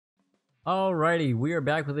Alrighty, we are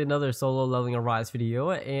back with another solo leveling Arise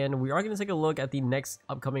video, and we are going to take a look at the next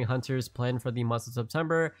upcoming hunters planned for the month of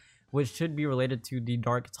September, which should be related to the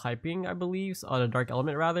dark typing, I believe, or the dark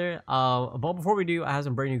element rather. But before we do, I have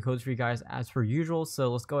some brand new codes for you guys as per usual,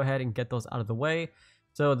 so let's go ahead and get those out of the way.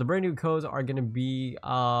 So the brand new codes are going to be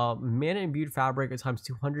mana imbued fabric times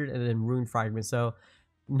 200 and then rune fragment. So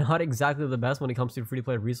not exactly the best when it comes to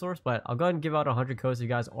free-to-play resource, but I'll go ahead and give out 100 codes if you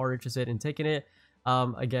guys are interested in taking it.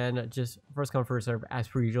 Again, just first come first serve as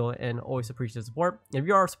per usual, and always appreciate the support. If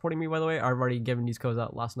you are supporting me, by the way, I've already given these codes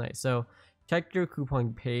out last night, so check your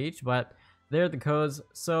coupon page. But there are the codes.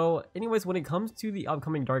 So anyways, when it comes to the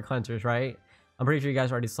upcoming dark hunters, right, I'm pretty sure you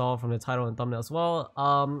guys already saw from the title and thumbnail as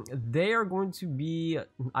well. They are going to be,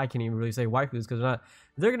 I can't even really say waifus because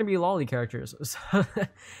they're going to be lolly characters.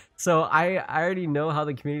 So I already know how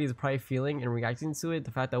the community is probably feeling and reacting to it.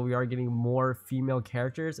 The fact that we are getting more female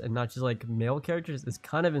characters and not just like male characters is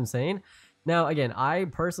kind of insane. Now, again, I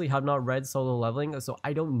personally have not read Solo Leveling, so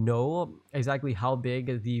I don't know exactly how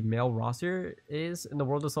big the male roster is in the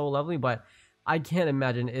world of Solo Leveling, but I can't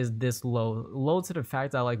imagine is this low to the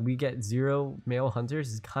fact that like we get 0 male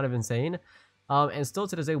hunters is kind of insane. And still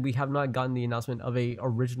to this day we have not gotten the announcement of a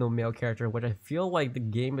original male character, which I feel like the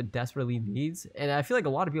game desperately needs, and I feel like a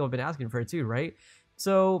lot of people have been asking for it too, right?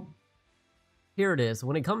 So here it is.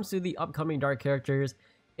 When it comes to the upcoming dark characters,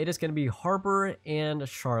 it is going to be Harper and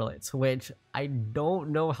Charlotte, which I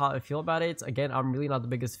don't know how I feel about it. Again, I'm really not the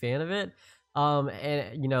biggest fan of it.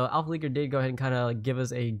 And you know, Alpha Leaker did go ahead and kind of give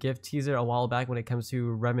us a gift teaser a while back when it comes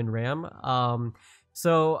to Rem and Ram.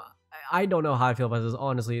 So I don't know how I feel about this,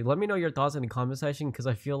 honestly. Let me know your thoughts in the comment section, because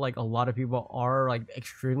I feel like a lot of people are like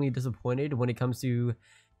extremely disappointed when it comes to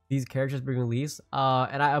these characters being released.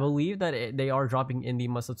 And I believe that they are dropping in the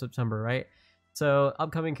month of September, right? So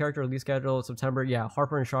upcoming character release schedule September, yeah,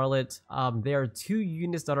 Harper and Charlotte. They are 2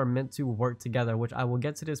 units that are meant to work together, which I will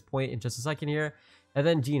get to this point in just a second here. And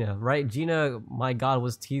then Gina, right? Gina, my god,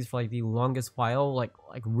 was teased for like the longest while, like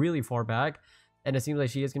really far back. And it seems like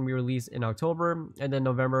she is going to be released in October. And then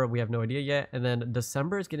November, we have no idea yet. And then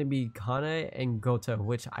December is going to be Kane and Goto,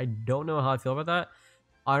 which I don't know how I feel about that.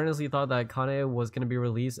 I honestly thought that Kane was going to be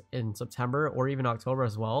released in September or even October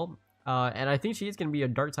as well. And I think she is going to be a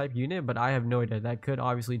dark type unit, but I have no idea. That could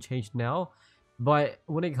obviously change now. But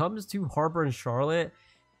when it comes to Harper and Charlotte,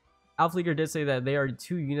 Alpha Leaker did say that they are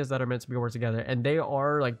 2 units that are meant to be worked together, and they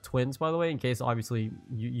are like twins, by the way, in case obviously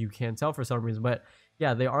you can't tell for some reason. But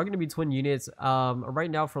yeah, they are going to be twin units. Right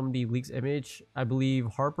now from the leaks image, I believe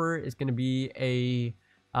Harper is going to be a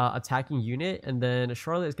attacking unit, and then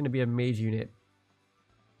Charlotte is going to be a mage unit.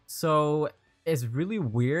 So it's really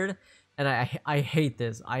weird, and I hate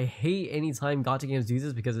this. I hate anytime gacha games do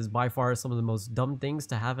this, because it's by far some of the most dumb things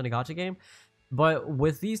to have in a gacha game. But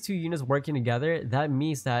with these 2 units working together, that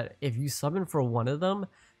means that if you summon for one of them,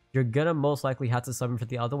 you're gonna most likely have to summon for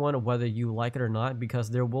the other one, whether you like it or not, because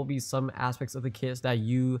there will be some aspects of the kits that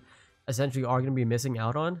you essentially are gonna be missing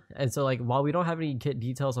out on. And so, like, while we don't have any kit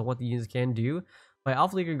details on what the units can do, by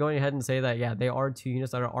Alpha League going ahead and say that, yeah, they are 2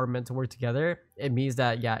 units that are meant to work together, it means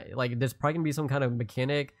that, yeah, like, there's probably gonna be some kind of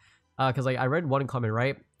mechanic, because, like, I read one comment,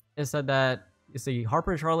 right? It said that, see,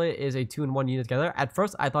 Harper and Charlotte is a 2-in-1 unit together. At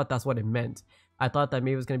first, I thought that's what it meant. I thought that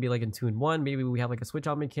maybe it was going to be like in 2-in-1. Maybe we have like a switch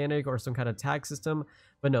out mechanic or some kind of tag system.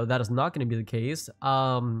 But no, that is not going to be the case.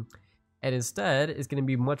 And instead, it's going to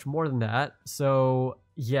be much more than that. So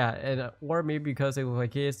yeah, and or maybe because they look like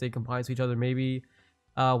kids, they combine to each other. Maybe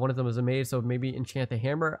one of them is a mage, so maybe enchant the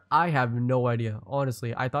hammer. I have no idea,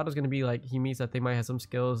 honestly. I thought it was going to be like he means that they might have some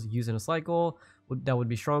skills using a cycle that would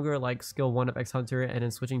be stronger, like skill 1 of X Hunter, and then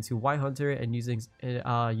switching to Y Hunter and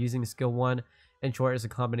using skill 1 and short as a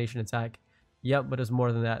combination attack. Yep, but it's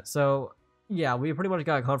more than that. So yeah, we pretty much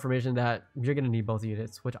got a confirmation that you're gonna need both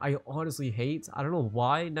units, which I honestly hate. I don't know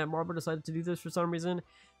why Netmarble decided to do this for some reason.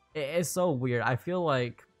 It's so weird. I feel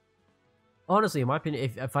like, honestly, in my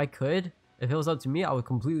opinion, if I could, if it was up to me, I would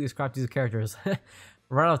completely scrap these characters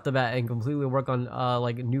right off the bat and completely work on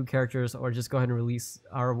like new characters, or just go ahead and release,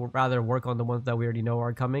 or rather work on the ones that we already know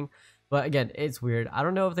are coming. But again, it's weird. I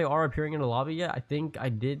don't know if they are appearing in the lobby yet. I think I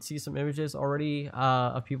did see some images already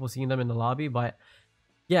of people seeing them in the lobby. But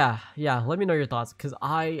yeah, let me know your thoughts, because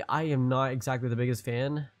I am not exactly the biggest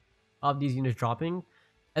fan of these units dropping.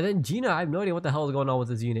 And then Gina, I have no idea what the hell is going on with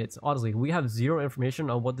this unit. Honestly, we have 0 information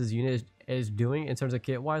on what this unit is doing in terms of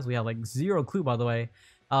kit wise. We have like 0 clue, by the way.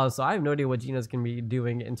 So I have no idea what Gina's going to be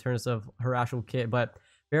doing in terms of her actual kit. But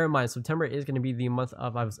bear in mind, September is going to be the month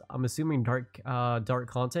of, I'm assuming, dark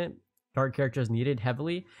content. Dark characters needed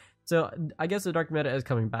heavily. So I guess the dark meta is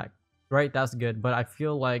coming back, right? That's good. But I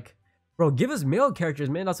feel like Bro, give us male characters,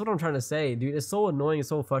 man. That's what I'm trying to say, dude. It's so annoying. It's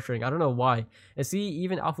so frustrating. I don't know why. And see,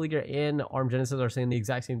 even Alpha Leader and Arm Genesis are saying the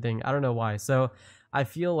exact same thing. I don't know why. So I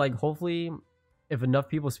feel like hopefully, if enough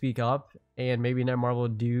people speak up and maybe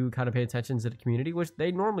Netmarble do kind of pay attention to the community, which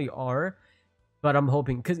they normally are, but I'm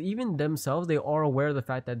hoping, because even themselves, they are aware of the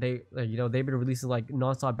fact that they, you know, they've been releasing like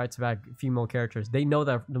nonstop back-to-back female characters. They know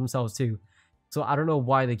that themselves too. So I don't know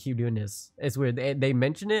why they keep doing this. It's weird. They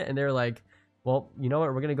mention it and they're like, well, you know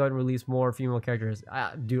what? We're gonna go ahead and release more female characters.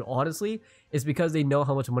 Dude, honestly, it's because they know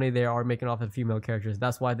how much money they are making off of female characters.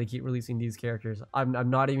 That's why they keep releasing these characters. I'm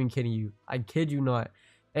not even kidding you. I kid you not.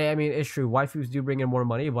 I mean, it's true. Waifus do bring in more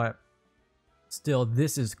money, but still,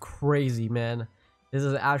 this is crazy, man. This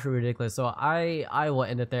is absolutely ridiculous. So I will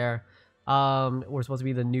end it there. We're supposed to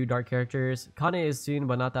be the new dark characters. Kane is soon,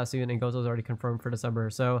 but not that soon, and Gozo's already confirmed for December.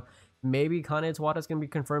 So maybe Kane and Tawada's gonna be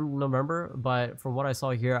confirmed in November, but from what I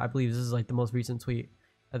saw here, I believe this is like the most recent tweet.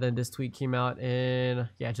 And then this tweet came out in,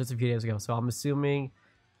 yeah, just a few days ago. So I'm assuming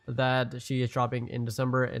that she is dropping in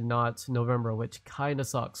December and not November, which kind of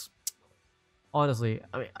sucks. Honestly,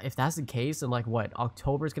 I mean, if that's the case, then like what?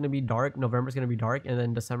 October is going to be dark, November is going to be dark, and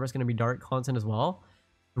then December is going to be dark content as well.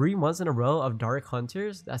 3 months in a row of dark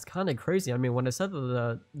hunters? That's kind of crazy. I mean, when I said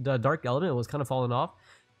that the dark element was kind of falling off,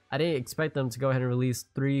 I didn't expect them to go ahead and release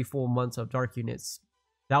 3 full months of dark units.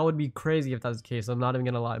 That would be crazy if that's the case. I'm not even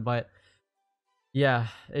going to lie, but yeah,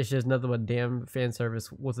 it's just nothing but damn fan service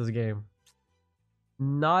with this game.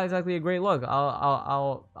 Not exactly a great look.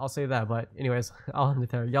 I'll say that. But anyways, I'll end it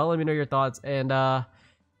there. Y'all let me know your thoughts. And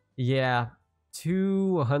yeah,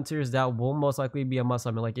 2 hunters that will most likely be a must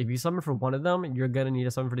summon. Like if you summon for one of them, you're gonna need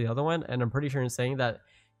to summon for the other one. And I'm pretty sure in saying that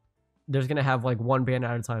there's gonna have like 1 banner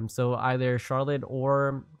at a time. So either Charlotte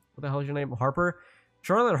or what the hell is your name? Harper.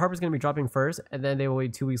 Charlotte and Harper's going to be dropping first, and then they will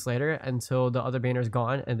wait 2 weeks later until the other banner is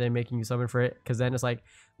gone, and then making you summon for it. Because then it's like,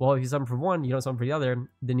 well, if you summon for one, you don't summon for the other,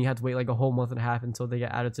 then you have to wait like a whole month and a half until they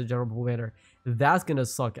get added to the general pool banner. That's going to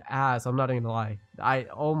suck ass. I'm not even going to lie.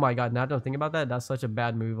 Oh my god, now that I'm thinking about that, that's such a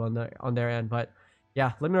bad move on their end. But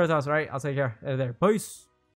yeah, let me know your thoughts, alright? I'll take care. There. Peace.